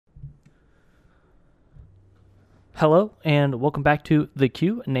Hello, and welcome back to The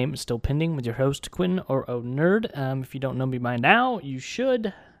Q. Name is still pending with your host, Quentin or O Nerd. If you don't know me by now, you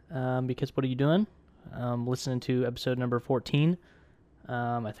should, because what are you doing? Listening to episode number 14.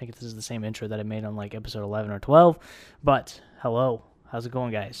 I think this is the same intro that I made on like episode 11 or 12. But, hello. How's it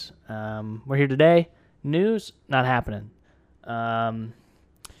going, guys? We're here today. News, not happening.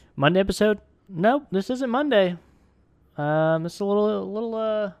 Monday episode? Nope, this isn't Monday. This is a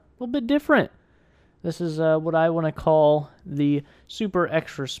little bit different. This is what I want to call the super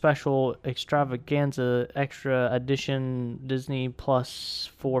extra special extravaganza extra edition Disney Plus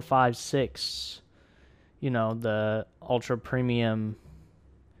 4, 5, 6. You know, the ultra premium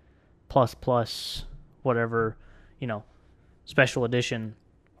plus whatever, special edition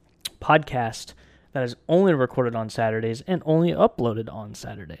podcast that is only recorded on Saturdays and only uploaded on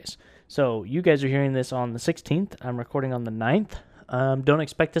Saturdays. So you guys are hearing this on the 16th. I'm recording on the 9th. Don't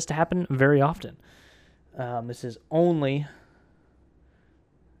expect this to happen very often. This is only,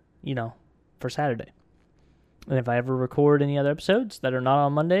 for Saturday. And if I ever record any other episodes that are not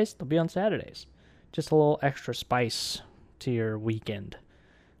on Mondays, they'll be on Saturdays. Just a little extra spice to your weekend.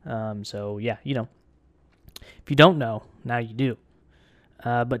 So, yeah, if you don't know, now you do.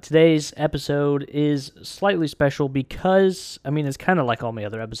 But today's episode is slightly special because, it's kind of like all my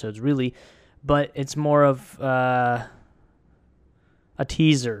other episodes, really, but it's more of a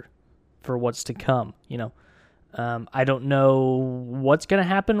teaser for what's to come, I don't know what's going to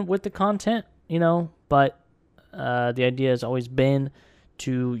happen with the content, but the idea has always been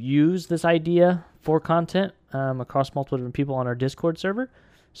to use this idea for content across multiple different people on our Discord server.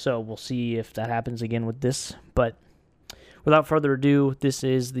 So we'll see if that happens again with this. But without further ado, this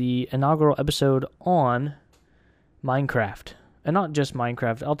is the inaugural episode on Minecraft. And not just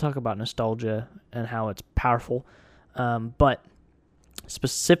Minecraft. I'll talk about nostalgia and how it's powerful. But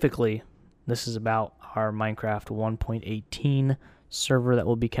specifically, this is about our Minecraft 1.18 server that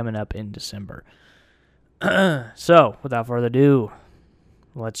will be coming up in December. So, without further ado,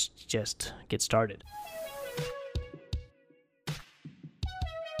 let's just get started.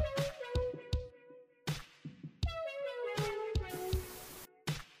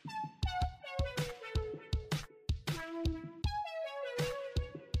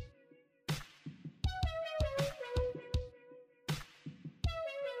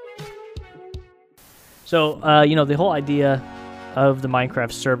 So, the whole idea of the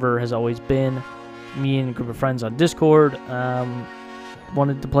Minecraft server has always been me and a group of friends on Discord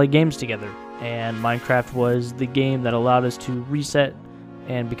wanted to play games together. And Minecraft was the game that allowed us to reset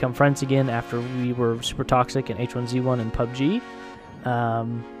and become friends again after we were super toxic in H1Z1 and PUBG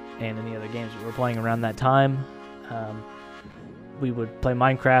and any other games we were playing around that time. We would play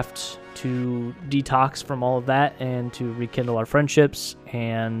Minecraft to detox from all of that and to rekindle our friendships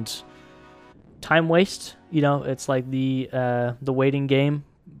and time waste. It's like the waiting game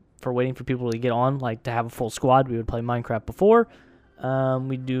for waiting for people to get on, like to have a full squad. We would play Minecraft before.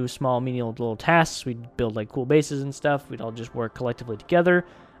 We'd do small, menial little tasks. We'd build like cool bases and stuff. We'd all just work collectively together.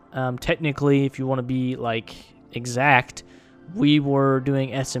 Technically, if you want to be like exact, we were doing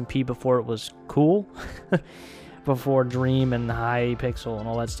SMP before it was cool. Before Dream and Hypixel and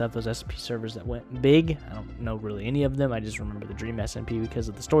all that stuff, those SMP servers that went big. I don't know really any of them. I just remember the Dream SMP because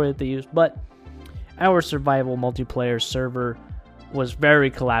of the story that they used. But our survival multiplayer server was very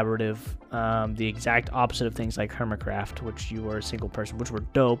collaborative. The exact opposite of things like Hermitcraft, which you were a single person, which were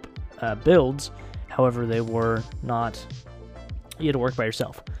dope builds. However, they were not. You had to work by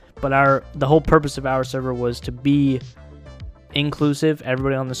yourself. But the whole purpose of our server was to be inclusive.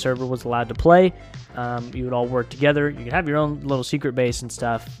 Everybody on the server was allowed to play. You would all work together. You could have your own little secret base and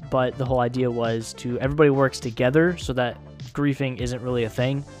stuff, but the whole idea was to everybody works together so that griefing isn't really a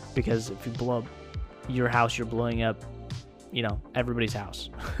thing, because if you blow up your house, you're blowing up, everybody's house.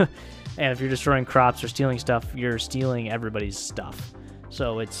 And if you're destroying crops or stealing stuff, you're stealing everybody's stuff.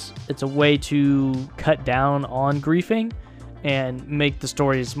 So it's a way to cut down on griefing and make the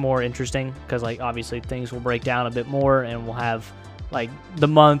stories more interesting, because obviously things will break down a bit more, and we'll have the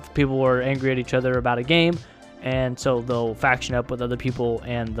month people were angry at each other about a game, and so they'll faction up with other people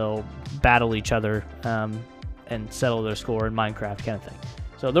and they'll battle each other and settle their score in Minecraft kind of thing.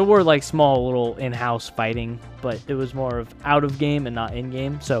 So there were small little in-house fighting, but it was more of out of game and not in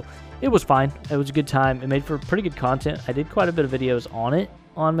game. So it was fine. It was a good time. It made for pretty good content. I did quite a bit of videos on it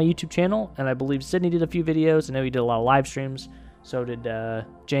on my YouTube channel, and I believe Sydney did a few videos. I know he did a lot of live streams. So did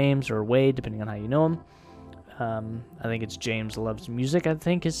James or Wade, depending on how you know him. I think it's James Loves Music, I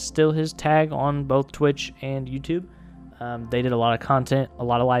think is still his tag on both Twitch and YouTube. They did a lot of content, a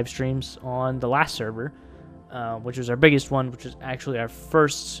lot of live streams on the last server, which was our biggest one, which was actually our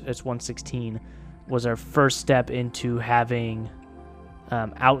first, it's 116, was our first step into having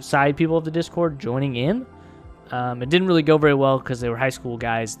outside people of the Discord joining in. It didn't really go very well because they were high school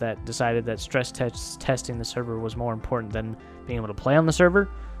guys that decided that stress testing the server was more important than being able to play on the server,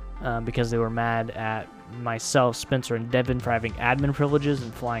 because they were mad at myself, Spencer, and Devin for having admin privileges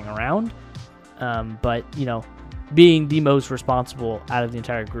and flying around. But, you know, being the most responsible out of the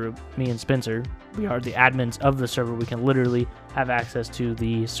entire group, me and Spencer, we are the admins of the server. We can literally have access to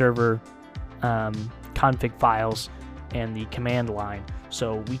the server config files and the command line.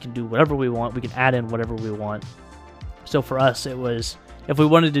 So we can do whatever we want. We can add in whatever we want. So for us, it was, if we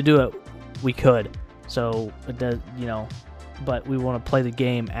wanted to do it, we could. So it does, you know, but we want to play the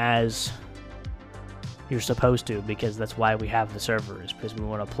game as you're supposed to, because that's why we have the server, is because we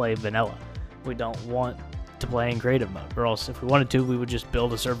want to play vanilla. We don't want to play in creative mode, or else if we wanted to, we would just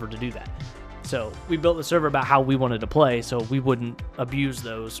build a server to do that. So we built the server about how we wanted to play, so we wouldn't abuse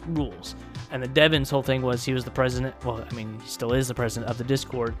those rules. And the Devin's whole thing was he was the president. Well, I mean, he still is the president of the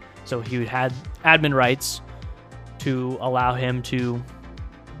Discord, so he had admin rights to allow him to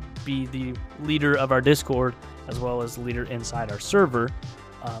be the leader of our Discord as well as the leader inside our server.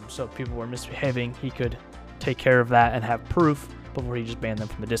 So if people were misbehaving, he could take care of that and have proof before he just banned them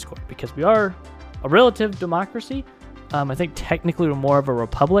from the Discord. Because we are a relative democracy. I think technically we're more of a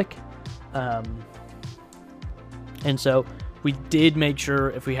republic. And so we did make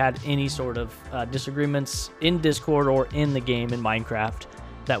sure if we had any sort of disagreements in Discord or in the game in Minecraft,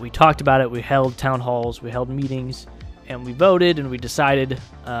 that we talked about it. We held town halls, we held meetings, and we voted, and we decided.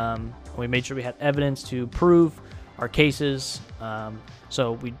 We made sure we had evidence to prove our cases.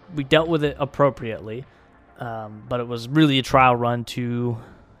 So we dealt with it appropriately. But it was really a trial run to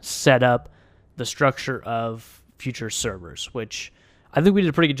set up the structure of future servers, which I think we did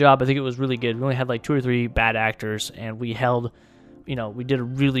a pretty good job. I think it was really good. We only had like 2 or 3 bad actors, and we held, you know, we did a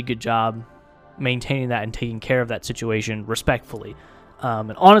really good job maintaining that and taking care of that situation respectfully.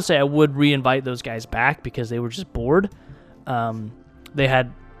 And honestly, I would re-invite those guys back because they were just bored. They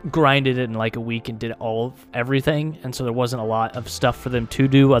had grinded it in like a week and did everything, and so there wasn't a lot of stuff for them to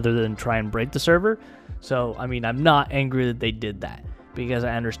do other than try and break the server. So, I mean, I'm not angry that they did that, because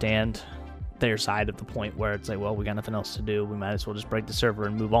I understand their side of the point where it's like, well, we got nothing else to do, we might as well just break the server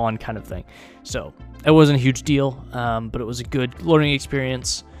and move on, kind of thing. So it wasn't a huge deal, but it was a good learning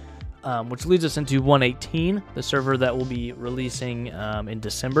experience, which leads us into 1.18, the server that will be releasing in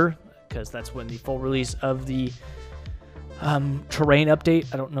December, because that's when the full release of the terrain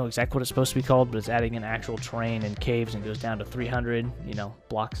update. I don't know exactly what it's supposed to be called, but it's adding an actual terrain and caves, and goes down to 300, you know,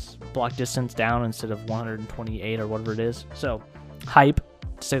 block distance down instead of 128 or whatever it is. So hype,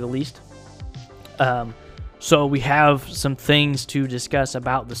 to say the least. So we have some things to discuss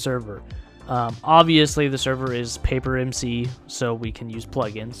about the server. Obviously, the server is Paper MC, so we can use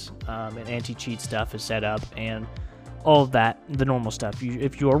plugins, and anti-cheat stuff is set up, and all of that, the normal stuff.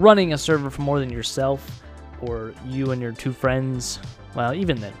 If you are running a server for more than yourself, or you and your 2 friends, well,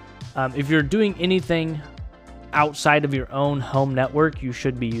 even then, if you're doing anything outside of your own home network, you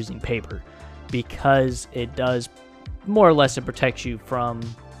should be using Paper, because it does, more or less, it protects you from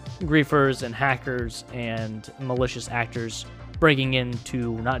griefers and hackers and malicious actors breaking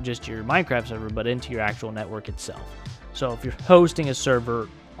into not just your Minecraft server, but into your actual network itself. So if you're hosting a server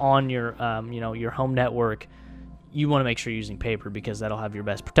on your, your home network, you want to make sure you're using Paper, because that'll have your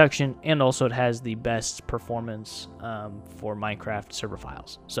best protection, and also it has the best performance for Minecraft server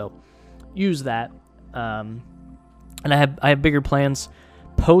files. So use that. And I have bigger plans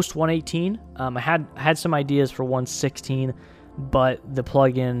post 1.18. I had some ideas for 1.16, but the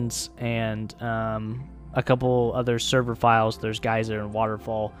plugins and a couple other server files, there's Geyser and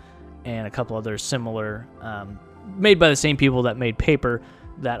Waterfall, and a couple other similar, made by the same people that made Paper,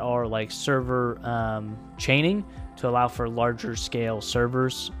 that are like server chaining to allow for larger scale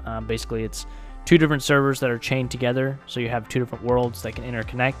servers. Basically, it's 2 different servers that are chained together, so you have 2 different worlds that can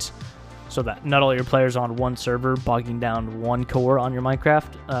interconnect, so that not all your players on one server bogging down one core on your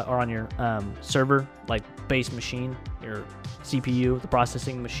Minecraft, or on your server, like base machine, your CPU, the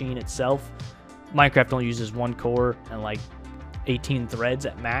processing machine itself. Minecraft only uses 1 core and like 18 threads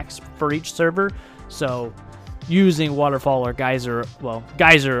at max for each server. So using Waterfall or Geyser, well,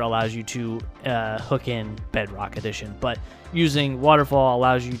 Geyser allows you to hook in Bedrock Edition, but using Waterfall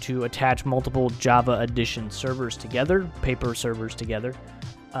allows you to attach multiple Java Edition servers together, Paper servers together,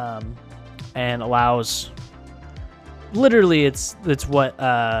 and allows, literally, it's what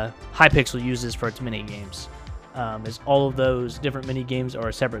Hypixel uses for its mini games. Is all of those different mini games are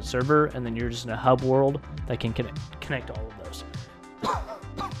a separate server, and then you're just in a hub world that can connect all of those.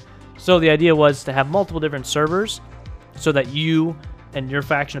 So the idea was to have multiple different servers, so that you and your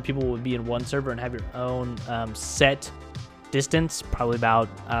faction of people would be in one server and have your own set distance, probably about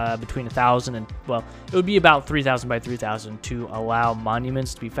between 1,000 and, well, it would be about 3,000 by 3,000 to allow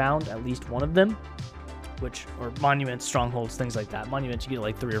monuments to be found, at least one of them, or monuments, strongholds, things like that. Monuments, you get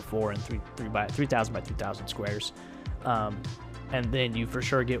like 3 or 4 and 3,000 by 3,000 squares. And then you for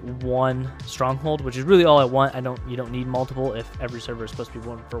sure get one stronghold, which is really all I want. You don't need multiple if every server is supposed to be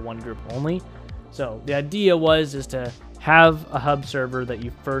one for one group only. So the idea is to have a hub server that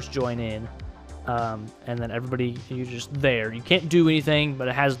you first join in, and then everybody, you're just there. You can't do anything, but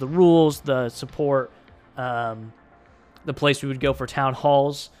it has the rules, the support, the place we would go for town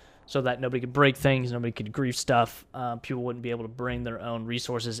halls, so that nobody could break things, nobody could grief stuff. People wouldn't be able to bring their own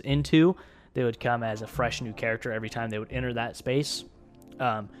resources into. They would come as a fresh new character every time they would enter that space.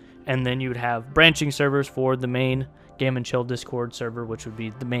 And then you would have branching servers for the main Game and Chill Discord server, which would be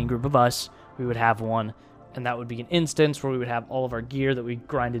the main group of us. We would have one, and that would be an instance where we would have all of our gear that we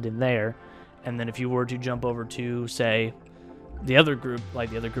grinded in there. And then if you were to jump over to, say, the other group, like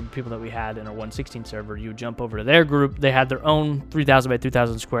the other group of people that we had in our 116 server, you would jump over to their group. They had their own 3,000 by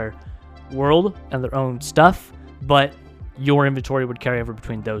 3,000 square world and their own stuff, but your inventory would carry over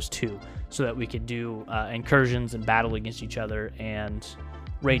between those two, so that we could do incursions and battle against each other and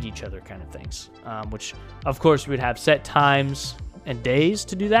raid each other kind of things. Which, of course, we would have set times and days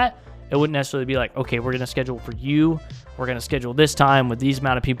to do that. It wouldn't necessarily be like, okay, we're going to schedule for you. We're going to schedule this time with these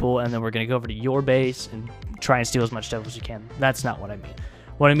amount of people, and then we're going to go over to your base and try and steal as much stuff as we can. That's not what I mean.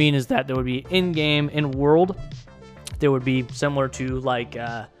 What I mean is that there would be in-game, in-world, there would be similar to like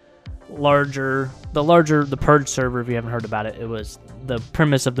the Purge server. If you haven't heard about it, it was the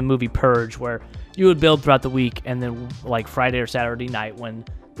premise of the movie Purge, where you would build throughout the week, and then like Friday or Saturday night, when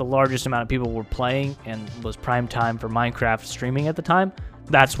the largest amount of people were playing and was prime time for Minecraft streaming at the time,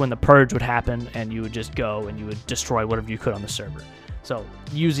 that's when the Purge would happen, and you would just go and you would destroy whatever you could on the server. So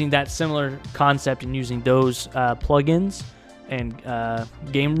using that similar concept and using those plugins and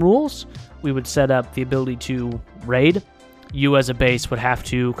game rules, we would set up the ability to raid. You as a base would have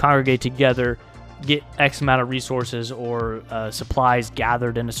to congregate together, get X amount of resources or supplies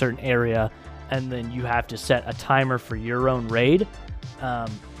gathered in a certain area, and then you have to set a timer for your own raid, and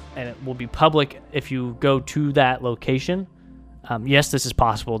it will be public if you go to that location. Yes, this is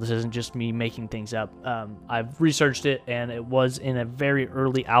possible. This isn't just me making things up. I've researched it, and it was in a very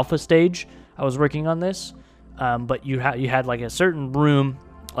early alpha stage. I was working on this, but you had like a certain room,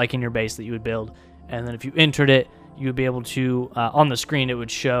 like in your base, that you would build, and then if you entered it, you would be able to, on the screen, it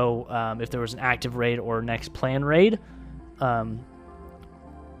would show if there was an active raid or next plan raid. And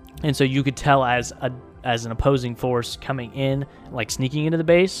so you could tell as an opposing force coming in, like sneaking into the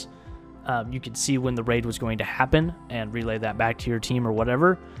base, you could see when the raid was going to happen and relay that back to your team or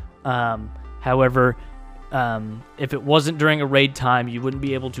whatever. However, if it wasn't during a raid time, you wouldn't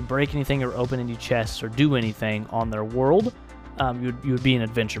be able to break anything or open any chests or do anything on their world. You would be in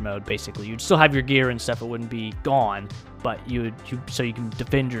adventure mode, basically. You'd still have your gear and stuff. It wouldn't be gone, but so you can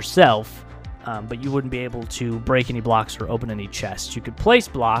defend yourself, but you wouldn't be able to break any blocks or open any chests. You could place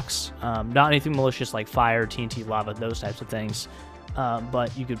blocks, not anything malicious like fire, TNT, lava, those types of things,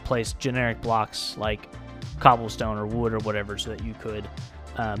 but you could place generic blocks like cobblestone or wood or whatever, so that you could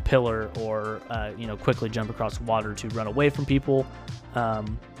pillar or quickly jump across water to run away from people,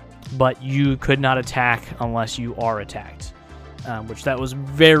 but you could not attack unless you are attacked. Which that was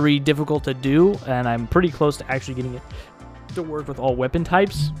very difficult to do, and I'm pretty close to actually getting it to work with all weapon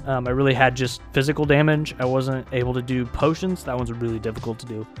types. I really had just physical damage. I wasn't able to do potions. That one's really difficult to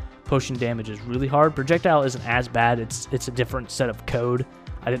do. Potion damage is really hard. Projectile isn't as bad. It's a different set of code.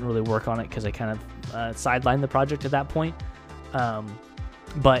 I didn't really work on it because I kind of sidelined the project at that point.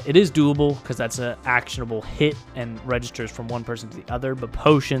 But it is doable because that's an actionable hit and registers from one person to the other, but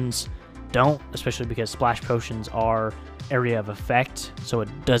potions don't, especially because splash potions are area of effect, so it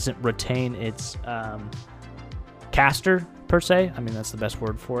doesn't retain its caster per se. I mean, that's the best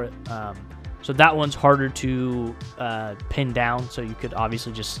word for it. So that one's harder to pin down, so you could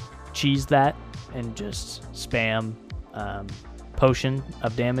obviously just cheese that and just spam potion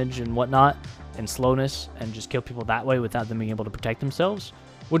of damage and whatnot and slowness and just kill people that way without them being able to protect themselves,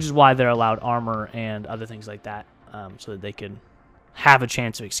 which is why they're allowed armor and other things like that, so that they could have a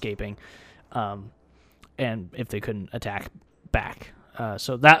chance of escaping, and if they couldn't attack back.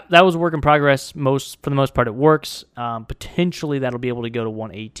 So that was a work in progress. For the most part, it works. Potentially, that'll be able to go to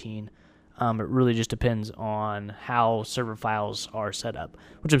 118. It really just depends on how server files are set up,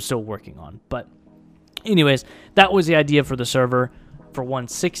 which I'm still working on. But anyways, that was the idea for the server for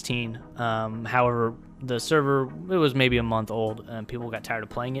 116. However, the server, it was maybe a month old, and people got tired of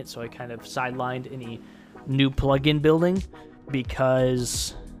playing it, so I kind of sidelined any new plugin building,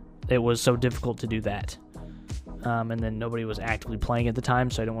 because it was so difficult to do that. And then nobody was actively playing at the time,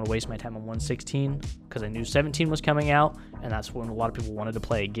 so I didn't want to waste my time on 1.16 because I knew 17 was coming out, and that's when a lot of people wanted to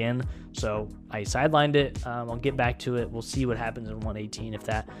play again. So I sidelined it. I'll get back to it. We'll see what happens in 1.18 if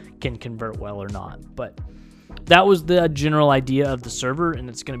that can convert well or not. But that was the general idea of the server, and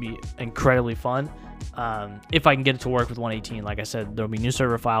it's going to be incredibly fun. If I can get it to work with 1.18, like I said, there'll be new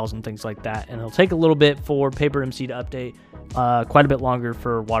server files and things like that, and it'll take a little bit for Paper MC to update, quite a bit longer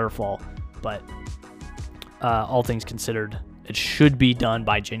for Waterfall, but all things considered, it should be done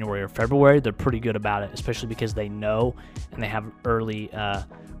by January or February. They're pretty good about it, especially because they know and they have early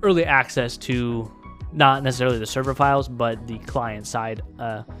access to not necessarily the server files, but the client side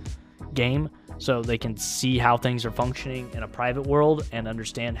game, so they can see how things are functioning in a private world and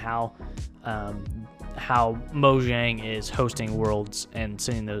understand how Mojang is hosting worlds and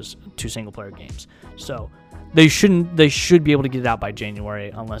sending those to single player games. So they should be able to get it out by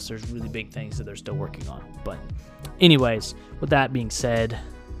January, unless there's really big things that they're still working on. But anyways, with that being said,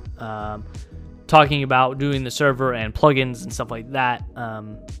 talking about doing the server and plugins and stuff like that,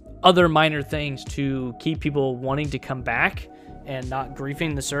 other minor things to keep people wanting to come back and not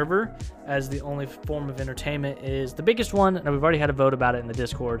griefing the server as the only form of entertainment is the biggest one, and we've already had a vote about it in the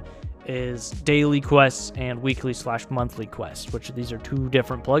Discord, is daily quests and weekly/monthly quests, which these are two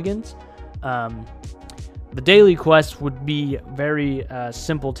different plugins. The daily quest would be very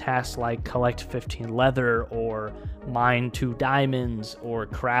simple tasks like collect 15 leather or mine 2 diamonds or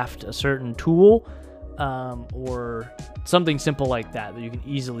craft a certain tool, or something simple like that you can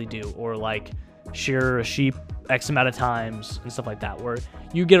easily do, or like shear a sheep X amount of times and stuff like that, where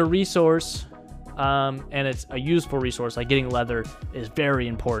you get a resource and it's a useful resource. Like getting leather is very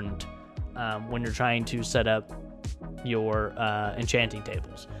important when you're trying to set up your enchanting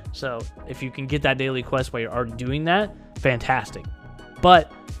tables. So if you can get that daily quest while you're already doing that, fantastic. But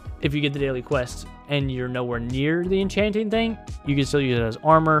if you get the daily quest and you're nowhere near the enchanting thing, you can still use it as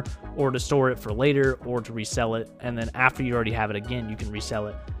armor, or to store it for later, or to resell it. And then after you already have it again, you can resell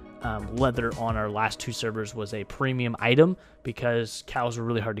it. Leather on our last 2 servers was a premium item because cows were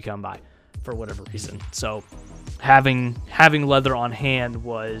really hard to come by for whatever reason. So having leather on hand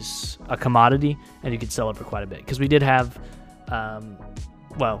was a commodity, and you could sell it for quite a bit. Because we did have,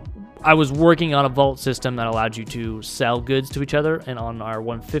 I was working on a vault system that allowed you to sell goods to each other, and on our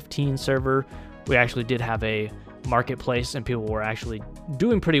 1.15 server, we actually did have a marketplace, and people were actually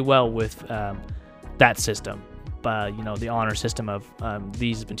doing pretty well with that system. The honor system of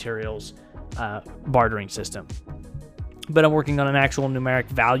these materials bartering system. But I'm working on an actual numeric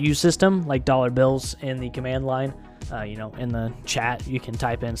value system, like dollar bills in the command line. In the chat, you can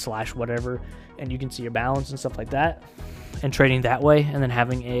type in /whatever, and you can see your balance and stuff like that, and trading that way. And then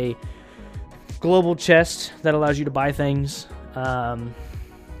having a global chest that allows you to buy things.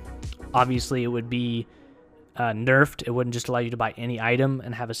 Obviously, it would be nerfed. It wouldn't just allow you to buy any item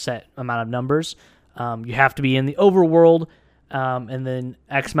and have a set amount of numbers. You have to be in the overworld, and then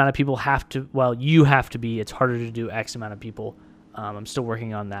X amount of people you have to be. It's harder to do X amount of people. I'm still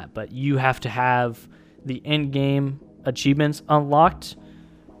working on that, but you have to have the end game achievements unlocked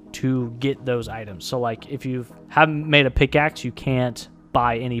to get those items. So like if you haven't made a pickaxe, you can't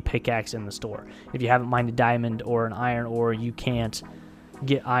buy any pickaxe in the store. If you haven't mined a diamond or an iron ore, you can't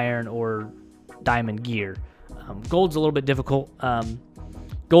get iron or diamond gear. Gold's a little bit difficult.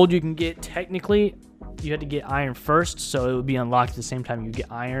 Gold you can get technically, you had to get iron first, so it would be unlocked at the same time you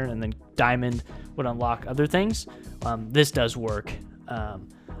get iron, and then diamond would unlock other things. This does work.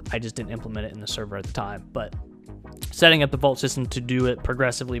 I just didn't implement it in the server at the time, but setting up the vault system to do it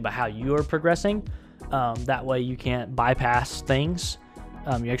progressively by how you are progressing, that way you can't bypass things.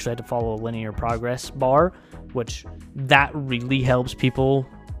 You actually have to follow a linear progress bar, which that really helps people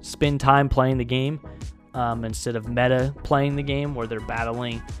spend time playing the game instead of meta playing the game where they're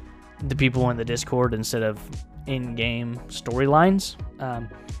battling the people in the Discord instead of in-game storylines.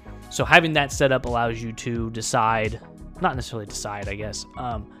 So having that set up allows you to decide, not necessarily decide, I guess,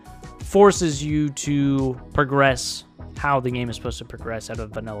 forces you to progress how the game is supposed to progress at a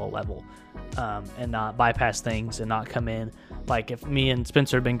vanilla level, and not bypass things and not come in. Like if me and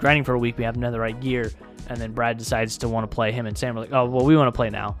Spencer have been grinding for a week, we have netherite gear, and then Brad decides to want to play, him and Sam are like, oh, well, we want to play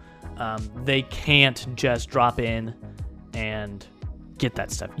now. They can't just drop in and get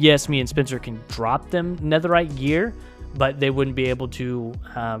that stuff. Yes, me and Spencer can drop them netherite gear, but they wouldn't be able to,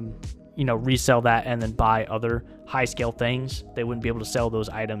 resell that and then buy other high scale things. They wouldn't be able to sell those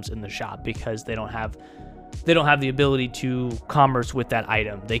items in the shop because they don't have the ability to commerce with that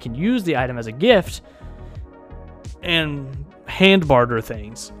item. They can use the item as a gift and hand barter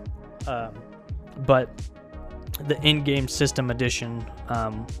things, but the in-game system edition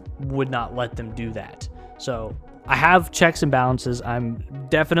would not let them do that. So I have checks and balances. I'm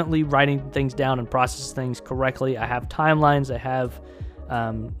definitely writing things down and process things correctly. I have timelines. I have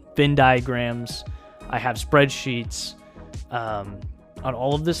Venn diagrams. I have spreadsheets. On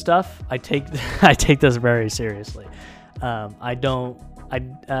all of this stuff, I take this very seriously. It's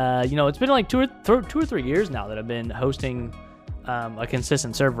been like two or 3 years now that I've been hosting a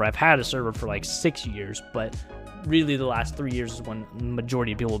consistent server. I've had a server for like 6 years, but really the last 3 years is when the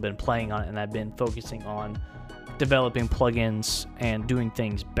majority of people have been playing on it, and I've been focusing on developing plugins and doing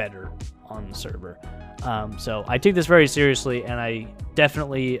things better on the server. So I take this very seriously, and I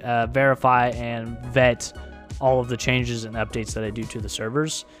definitely verify and vet all of the changes and updates that I do to the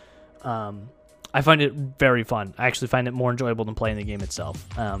servers. I find it very fun. I actually find it more enjoyable than playing the game itself,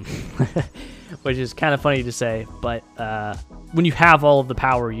 which is kind of funny to say, but when you have all of the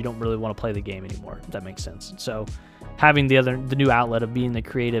power, you don't really want to play the game anymore, if that makes sense. So having the new outlet of being the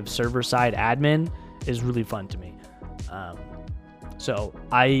creative server-side admin is really fun to me. So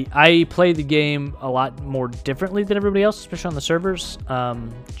I play the game a lot more differently than everybody else, especially on the servers.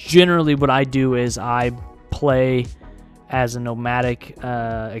 Generally, what I do is I play as a nomadic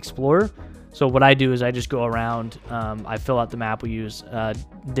explorer. So what I do is I just go around, I fill out the map. We use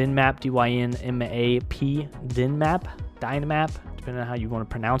Dynmap, D-Y-N-M-A-P, Dynmap, depending on how you want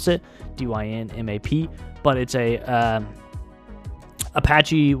to pronounce it, D-Y-N-M-A-P. But it's a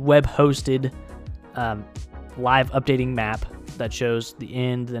Apache web-hosted live updating map that shows the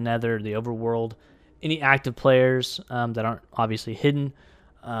end, the nether, the overworld, any active players that aren't obviously hidden.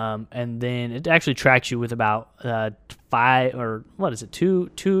 And then it actually tracks you with about 2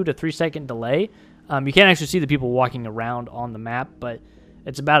 to 3 second delay. You can't actually see the people walking around on the map, but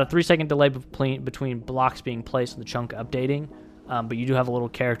it's about a 3 second delay between blocks being placed and the chunk updating. But you do have a little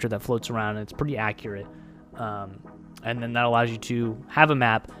character that floats around, and it's pretty accurate. And then that allows you to have a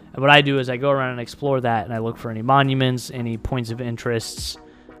map. And what I do is I go around and explore that, and I look for any monuments, any points of interests,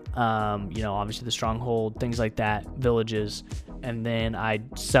 obviously the stronghold, things like that, villages, and then I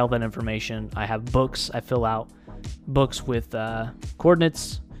sell that information. I have books. I fill out books with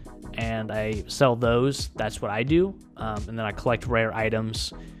coordinates, and I sell those. That's what I do. And then I collect rare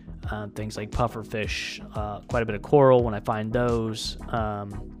items, things like pufferfish, quite a bit of coral when I find those.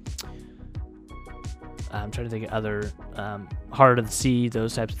 I'm trying to think of other heart of the sea,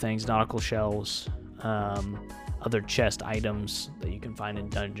 those types of things, nautical shells, other chest items that you can find in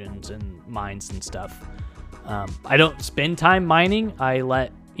dungeons and mines and stuff. I don't spend time mining. I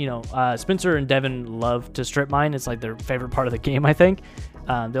let, Spencer and Devin love to strip mine. It's like their favorite part of the game, I think.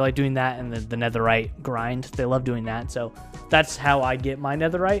 They like doing that, and the netherite grind. They love doing that. So that's how I get my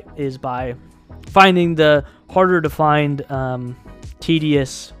netherite, is by finding the harder to find,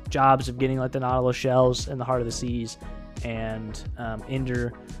 tedious jobs of getting like the nautilus shells and the heart of the seas and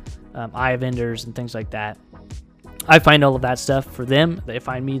eye of enders and things like that. I find all of that stuff for them. They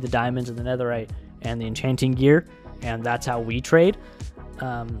find me the diamonds and the netherite and the enchanting gear, and that's how we trade.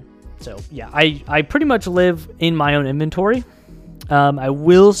 So yeah, I pretty much live in my own inventory. I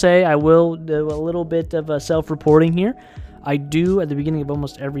will say I will do a little bit of self-reporting here. I do, at the beginning of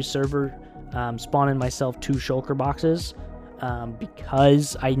almost every server, spawn in myself 2 shulker boxes,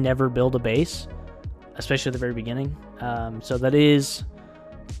 because I never build a base, especially at the very beginning. So that is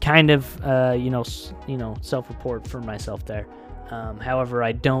kind of, self-report for myself there. However,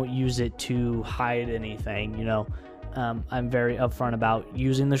 I don't use it to hide anything, I'm very upfront about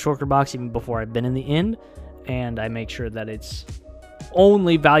using the shulker box even before I've been in the inn, and I make sure that it's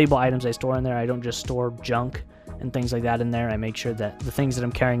only valuable items I store in there. I don't just store junk and things like that in there. I make sure that the things that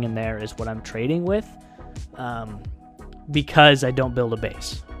I'm carrying in there is what I'm trading with, because I don't build a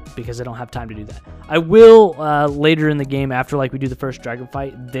base, because I don't have time to do that. I will later in the game, after like we do the first dragon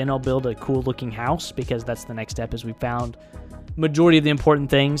fight, then I'll build a cool looking house, because that's the next step. Is we found majority of the important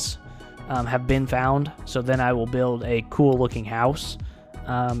things have been found, so then I will build a cool looking house,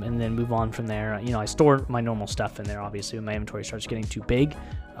 and then move on from there. I store my normal stuff in there. Obviously, when my inventory starts getting too big,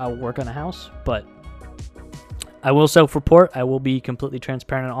 I'll work on a house, but I will self-report. I will be completely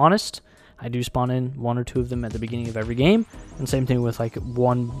transparent and honest. I do spawn in 1 or 2 of them at the beginning of every game, and same thing with like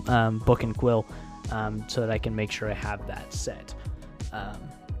 1 book and quill, so that I can make sure I have that set.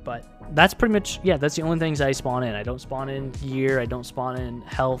 But that's pretty much, that's the only things I spawn in. I don't spawn in gear. I don't spawn in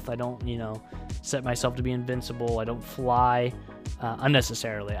health. I don't, set myself to be invincible. I don't fly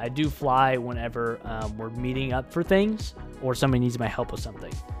unnecessarily. I do fly whenever we're meeting up for things or somebody needs my help with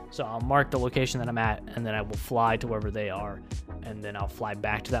something. So I'll mark the location that I'm at, and then I will fly to wherever they are, and then I'll fly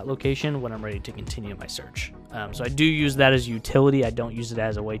back to that location when I'm ready to continue my search. So I do use that as utility. I don't use it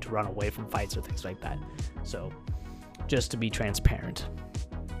as a way to run away from fights or things like that. So just to be transparent.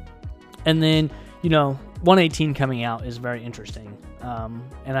 And then, 118 coming out is very interesting.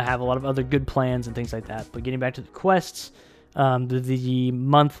 And I have a lot of other good plans and things like that. But getting back to the quests, the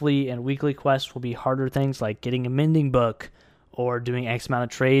monthly and weekly quests will be harder things like getting a mending book or doing X amount of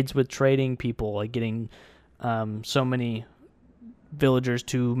trades with trading people, like getting so many villagers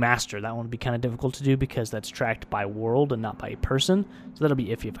to master. That one would be kind of difficult to do because that's tracked by world and not by person. So that'll be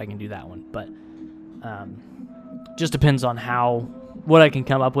iffy if I can do that one. But just depends on what I can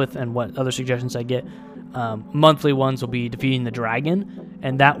come up with and what other suggestions I get. Monthly ones will be defeating the dragon,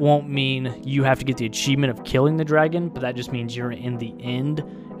 and that won't mean you have to get the achievement of killing the dragon, but that just means you're in the end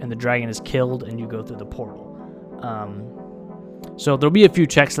and the dragon is killed and you go through the portal. So there'll be a few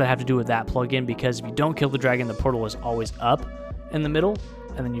checks that I have to do with that plugin, because if you don't kill the dragon, the portal is always up in the middle,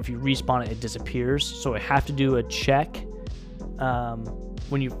 and then if you respawn it, it disappears. So I have to do a check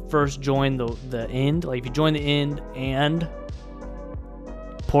when you first join the end. Like if you join the end and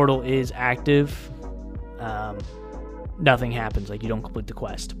portal is active, nothing happens. Like you don't complete the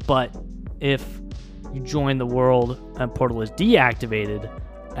quest. But if you join the world and portal is deactivated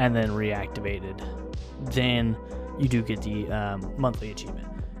and then reactivated, then you do get the monthly achievement,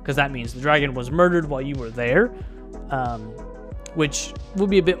 because that means the dragon was murdered while you were there, which will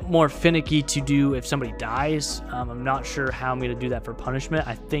be a bit more finicky to do if somebody dies. I'm not sure how I'm going to do that for punishment.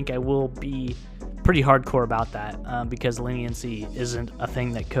 I think I will be pretty hardcore about that, because leniency isn't a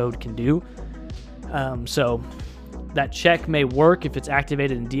thing that code can do. So that check may work if it's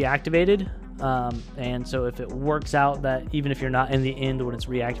activated and deactivated. And so if it works out that even if you're not in the end when it's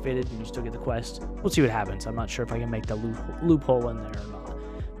reactivated and you still get the quest, we'll see what happens. I'm not sure if I can make the loophole in there or not.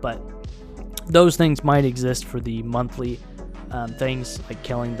 But those things might exist for the monthly things, like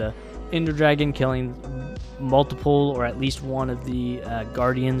killing the Ender Dragon, killing multiple or at least one of the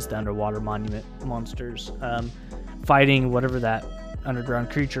Guardians, the underwater monument monsters, fighting whatever that underground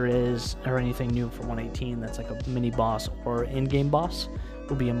creature is, or anything new for 118 that's like a mini boss or in-game boss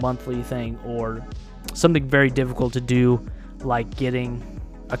will be a monthly thing, or something very difficult to do like getting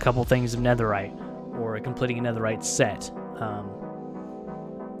a couple things of netherite or completing a netherite set.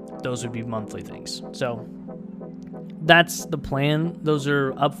 Those would be monthly things. So that's the plan. Those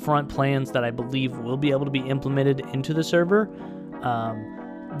are upfront plans that I believe will be able to be implemented into the server.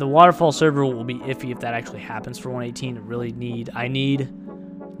 The waterfall server will be iffy if that actually happens for 118. I need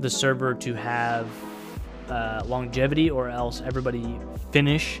the server to have longevity, or else everybody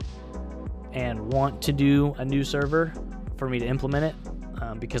finish and want to do a new server for me to implement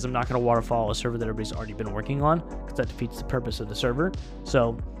it, because I'm not going to waterfall a server that everybody's already been working on, because that defeats the purpose of the server.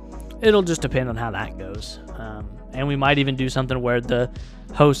 So it'll just depend on how that goes. And we might even do something where the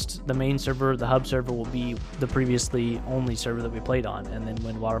host, the main server, the hub server, will be the previously only server that we played on. And then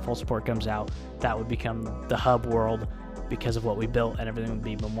when waterfall support comes out, that would become the hub world because of what we built, and everything would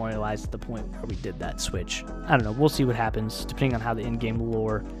be memorialized at the point where we did that switch. I don't know. We'll see what happens depending on how the in-game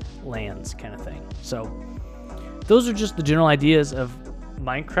lore lands, kind of thing. So those are just the general ideas of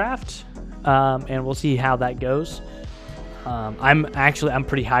Minecraft, and we'll see how that goes. I'm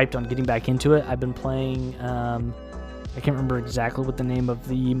pretty hyped on getting back into it. I've been playing, I can't remember exactly what the name of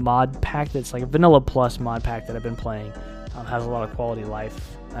the mod pack, that's like a Vanilla Plus mod pack that I've been playing. Has a lot of quality of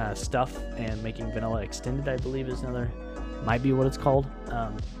life stuff, and Making Vanilla Extended, I believe, is might be what it's called.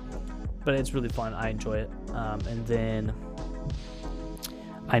 But it's really fun. I enjoy it. And then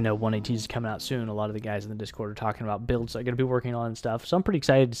I know 118 is coming out soon. A lot of the guys in the Discord are talking about builds they're going to be working on and stuff. So I'm pretty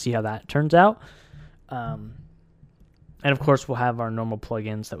excited to see how that turns out. And of course, we'll have our normal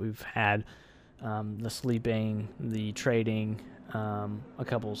plugins that we've had, the sleeping, the trading, a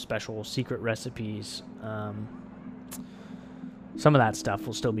couple special secret recipes. Some of that stuff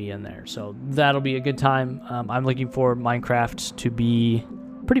will still be in there. So that'll be a good time. I'm looking for Minecraft to be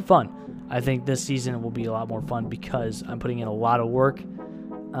pretty fun. I think this season will be a lot more fun because I'm putting in a lot of work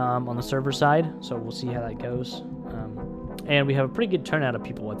on the server side. So we'll see how that goes. And we have a pretty good turnout of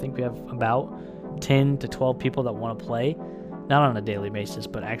people. I think we have about 10 to 12 people that want to play, not on a daily basis,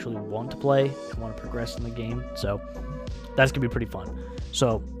 but actually want to play and want to progress in the game. So that's gonna be pretty fun.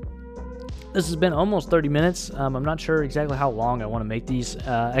 So this has been almost 30 minutes. I'm not sure exactly how long I want to make these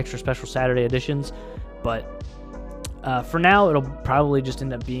extra special Saturday editions, but for now it'll probably just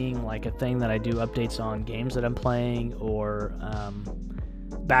end up being like a thing that I do updates on games that I'm playing, or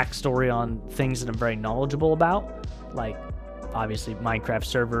backstory on things that I'm very knowledgeable about, like obviously Minecraft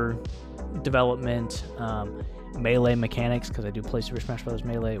server development, Melee mechanics, because I do play Super Smash Bros.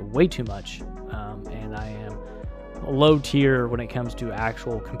 Melee way too much, and I am low tier when it comes to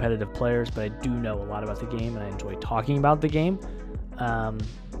actual competitive players, but I do know a lot about the game and I enjoy talking about the game.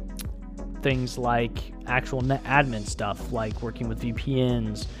 things like actual net admin stuff, like working with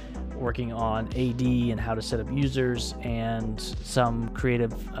VPNs, working on AD and how to set up users, and some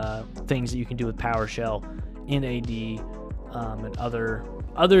creative things that you can do with PowerShell in AD, and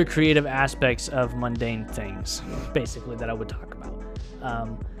other creative aspects of mundane things, basically, that I would talk about.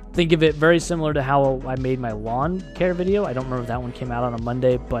 Think of it very similar to how I made my lawn care video. I don't remember if that one came out on a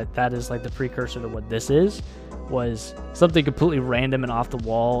Monday, but that is like the precursor to what this is. Was something completely random and off the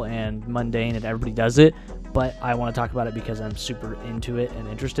wall and mundane, and everybody does it, but I want to talk about it because I'm super into it and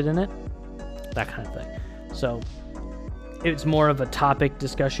interested in it, that kind of thing. So it's more of a topic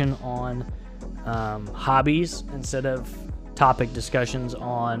discussion on hobbies instead of topic discussions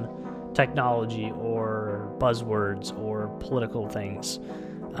on technology or buzzwords or political things.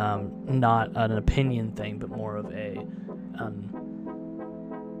 Not an opinion thing, but more of a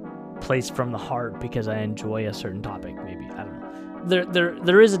place from the heart because I enjoy a certain topic. Maybe, I don't know.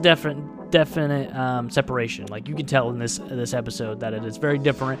 There is a definite separation. Like, you can tell in this episode that it is very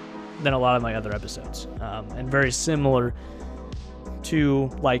different than a lot of my other episodes, and very similar to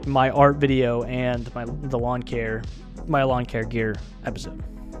like my art video and my lawn care gear episode.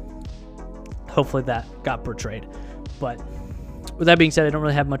 Hopefully that got portrayed. But with that being said, I don't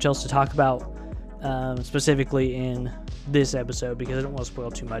really have much else to talk about specifically in this episode because I don't want to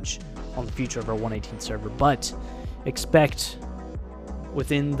spoil too much on the future of our 118 server, but expect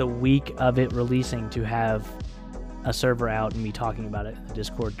within the week of it releasing to have a server out and me talking about it in the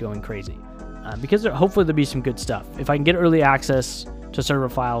Discord going crazy, because hopefully there'll be some good stuff. If I can get early access to server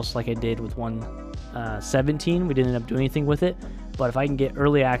files like I did with 117, we didn't end up doing anything with it, but if I can get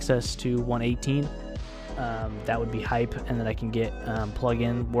early access to 118, that would be hype, and then I can get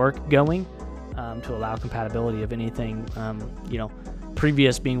plug-in work going to allow compatibility of anything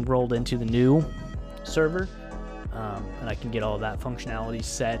previous being rolled into the new server, and I can get all of that functionality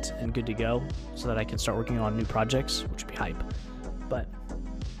set and good to go so that I can start working on new projects, which would be hype. But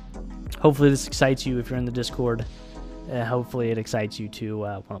hopefully this excites you if you're in the Discord. Hopefully it excites you to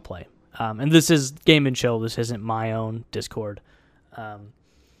want to play. And this is Game and Chill. This isn't my own Discord.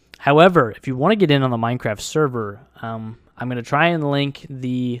 However, if you want to get in on the Minecraft server, I'm going to try and link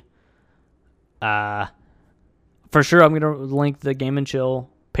the... for sure, I'm going to link the Game and Chill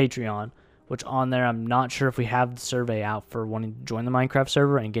Patreon, which on there, I'm not sure if we have the survey out for wanting to join the Minecraft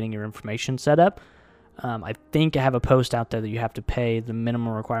server and getting your information set up. I think I have a post out there that you have to pay the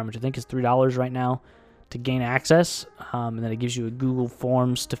minimum requirement, which I think is $3 right now, to gain access. And then it gives you a Google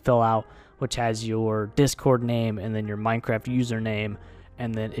Forms to fill out, which has your Discord name and then your Minecraft username.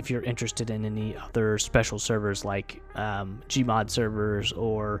 And then if you're interested in any other special servers like Gmod servers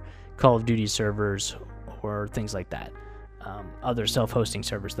or Call of Duty servers or things like that, other self-hosting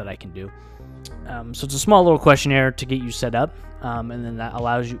servers that I can do. So it's a small little questionnaire to get you set up, and then that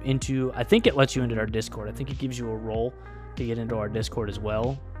allows you into, I think it lets you into our Discord. I think it gives you a role to get into our Discord as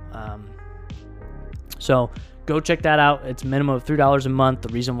well. So go check that out. It's a minimum of $3 a month.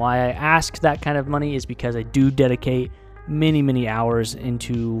 The reason why I ask that kind of money is because I do dedicate many hours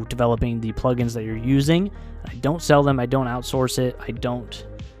into developing the plugins that you're using. I don't sell them. I don't outsource it. I don't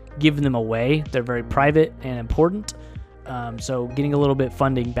give them away. They're very private and important. So getting a little bit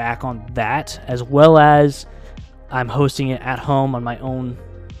funding back on that, as well as I'm hosting it at home on my own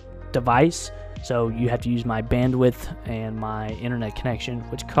device. So you have to use my bandwidth and my internet connection,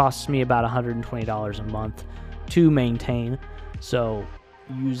 which costs me about $120 a month to maintain. So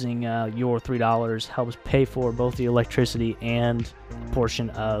using your $3 helps pay for both the electricity and a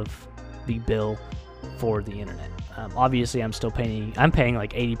portion of the bill for the internet. Obviously, I'm paying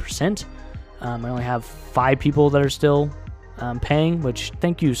like 80%. I only have 5 people that are still paying, which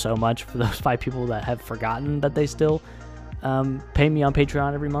thank you so much for those 5 people that have forgotten that they still pay me on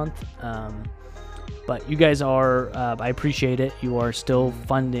Patreon every month. But you guys are, I appreciate it. You are still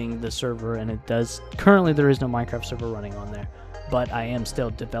funding the server, and it does, currently there is no Minecraft server running on there, but I am still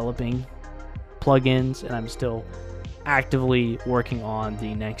developing plugins, and I'm still actively working on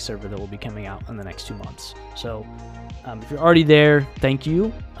the next server that will be coming out in the next 2 months. So if you're already there, thank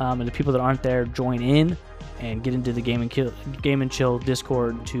you. And the people that aren't there, join in and get into the Game and Chill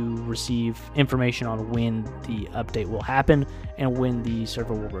Discord to receive information on when the update will happen and when the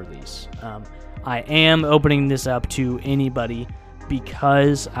server will release. I am opening this up to anybody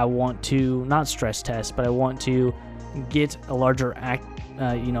because I want to not stress test, but I want to get a larger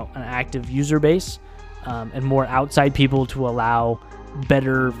an active user base, and more outside people to allow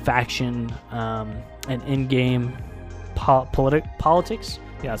better faction and in-game politics.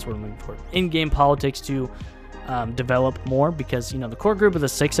 Yeah, that's what I'm looking for. In-game politics to develop more, because, you know, the core group of the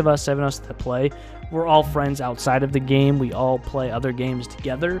 6 of us, 7 of us that play, we're all friends outside of the game. We all play other games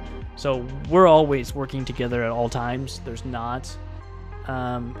together, so we're always working together at all times. There's not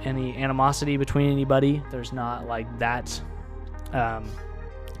any animosity between anybody. There's not like that.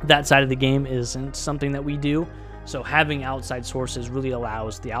 That side of the game isn't something that we do. So having outside sources really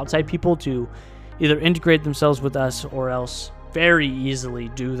allows the outside people to either integrate themselves with us or else very easily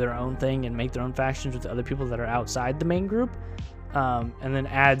do their own thing and make their own factions with other people that are outside the main group. And then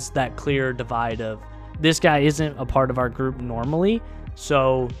adds that clear divide of, this guy isn't a part of our group normally,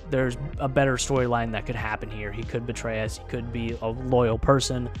 so there's a better storyline that could happen here. He could betray us. He could be a loyal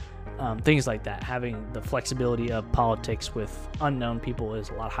person. Things like that. Having the flexibility of politics with unknown people is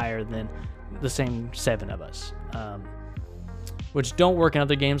a lot higher than the same 7 of us, which don't work in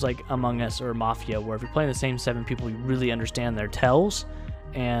other games like Among Us or Mafia, where if you're playing the same 7 people, you really understand their tells,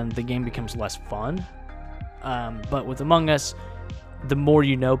 and the game becomes less fun. But with Among Us, the more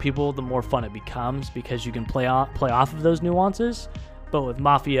you know people, the more fun it becomes, because you can play off of those nuances. But with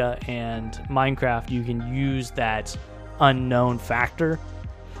Mafia and Minecraft, you can use that unknown factor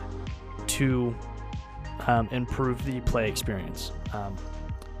to improve the play experience.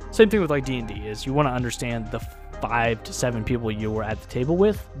 Same thing with like D&D, is you want to understand the 5 to 7 people you were at the table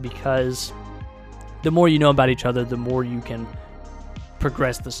with, because the more you know about each other, the more you can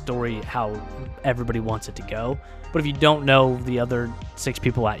progress the story how everybody wants it to go. But if you don't know the other 6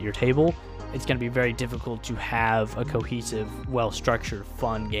 people at your table, it's going to be very difficult to have a cohesive, well-structured,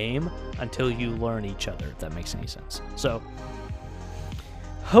 fun game until you learn each other, if that makes any sense. So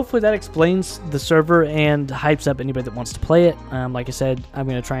hopefully that explains the server and hypes up anybody that wants to play it. Like I said, I'm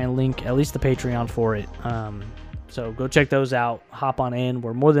going to try and link at least the Patreon for it. So go check those out. Hop on in.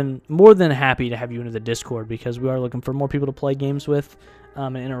 We're more than happy to have you into the Discord, because we are looking for more people to play games with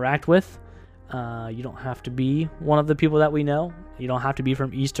and interact with. You don't have to be one of the people that we know. You don't have to be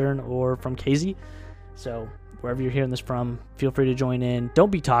from Eastern or from KZ. So wherever you're hearing this from, feel free to join in. Don't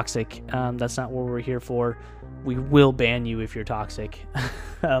be toxic. That's not what we're here for. We will ban you if you're toxic.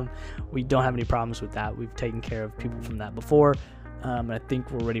 We don't have any problems with that. We've taken care of people from that before. And I think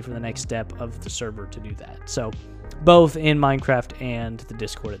we're ready for the next step of the server to do that. So both in Minecraft and the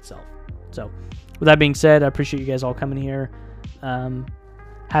Discord itself. So with that being said, I appreciate you guys all coming here.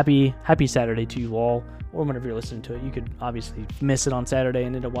 Happy Saturday to you all, or whenever you're listening to it. You could obviously miss it on Saturday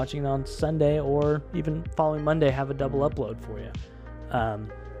and end up watching it on Sunday, or even following Monday have a double upload for you.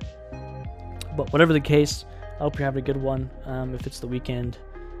 But whatever the case, I hope you're having a good one. If it's the weekend,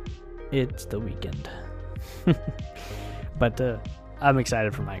 it's the weekend. But I'm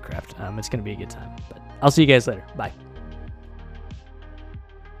excited for Minecraft. It's going to be a good time. But I'll see you guys later. Bye.